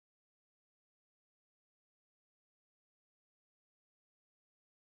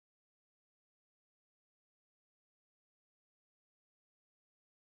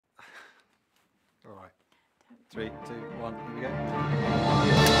3, 2, 1, here we go.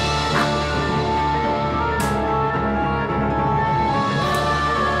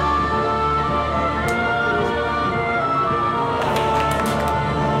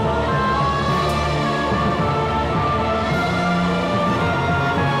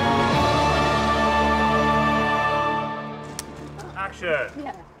 Action!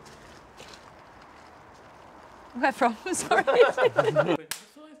 Yeah. Where from? Sorry.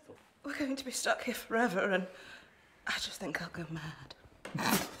 We're going to be stuck here forever, and I just think I'll go mad.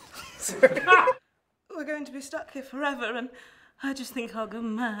 We're going to be stuck here forever, and I just think I'll go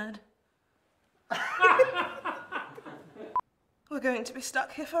mad. We're going to be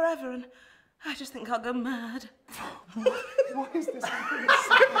stuck here forever, and I just think I'll go mad. What is this?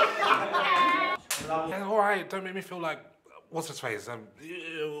 All right, don't make me feel like, what's his face?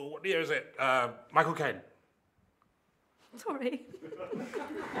 What year is it? Michael Caine. Sorry.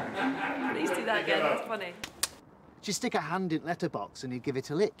 Please do that again, that's funny. She'd stick her hand in letterbox and he'd give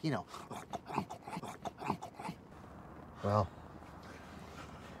it a lick, you know. Well.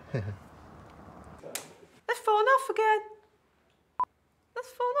 They've fallen off again. That's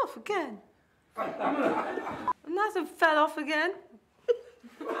fallen off again. And that's fell off again.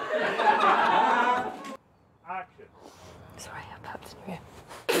 Action. Sorry, I popped in your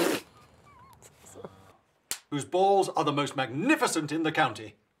ear. Whose balls are the most magnificent in the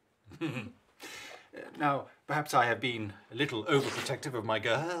county. Now, perhaps I have been a little overprotective of my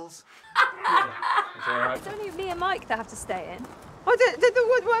girls. It's all right. It's only me and Mike that have to stay in. Oh,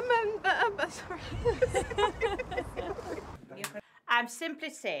 sorry. I'm simply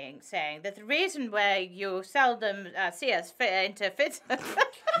saying that the reason why you seldom see us fit. Be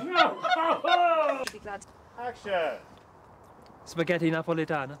glad. Action. Spaghetti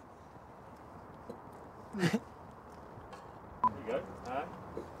Napolitana. Here we go. And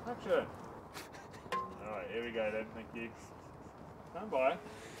action. All right, here we go then. Thank you. Stand by.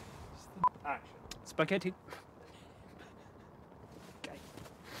 Action. Spaghetti.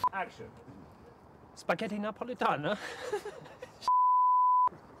 Action. Spaghetti Napolitana.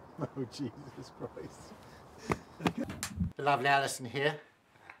 Oh, Jesus Christ. The lovely Alison here.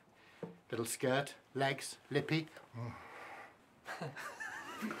 Little skirt, legs, lippy.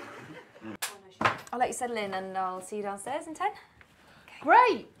 I'll let you settle in and I'll see you downstairs in 10. Okay.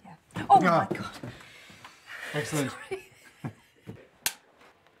 Great. Yeah. Oh Yeah. my God. Excellent.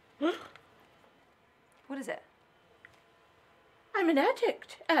 What is it? I'm an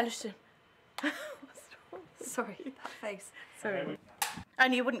addict, Alison. Sorry, that face. Sorry.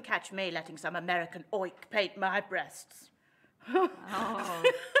 And you wouldn't catch me letting some American oik paint my breasts. Oh.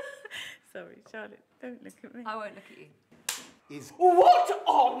 Sorry, Charlotte, don't look at me. I won't look at you. Is What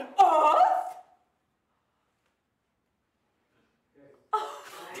on earth?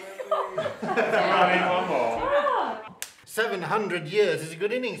 700 years is a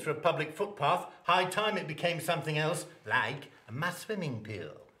good innings for a public footpath. High time it became something else, like a mass swimming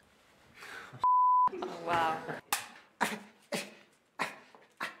pool. Oh, wow.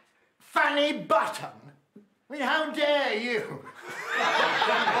 Fanny Button? I mean, how dare you?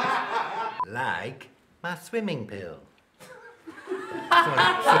 Like my swimming pool.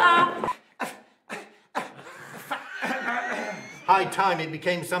 High time it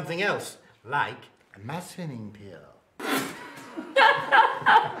became something else, like a mass swimming pool.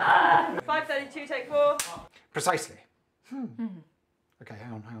 5:32, take 4. Precisely. Okay,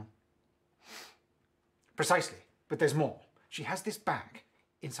 hang on. Precisely, but there's more. She has this bag.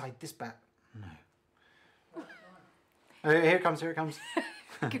 Inside this bag. No. Here it comes.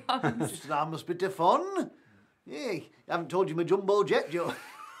 That must be the fun. Yeah, I haven't told you my jumbo jet, Joe.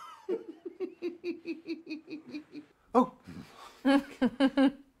 Oh. I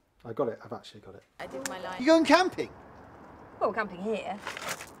got it. I've actually got it. I did my line. You going camping? Well, we're camping here.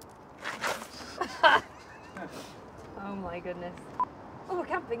 Oh my goodness. Oh, we're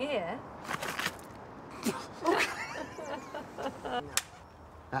camping here.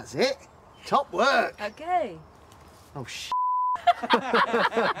 That's it. Top work. Okay. Oh, sh**.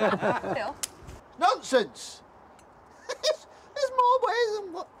 Phil? Nonsense. There's more ways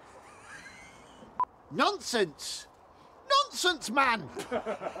than what. Nonsense. Nonsense, man.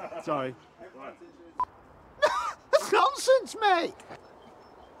 Sorry. That's nonsense, mate.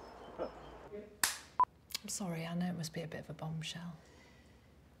 I'm sorry, I know it must be a bit of a bombshell.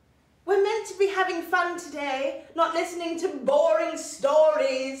 We're meant to be having fun today, not listening to boring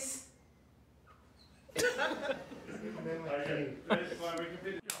stories.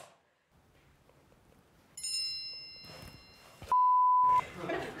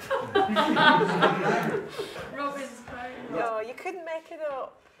 Robin's phone. No, you couldn't make it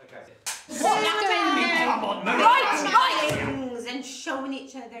up. Okay. Come on, Right, things and showing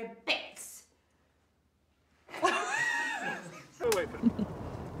each other bits. Oh, wait for it.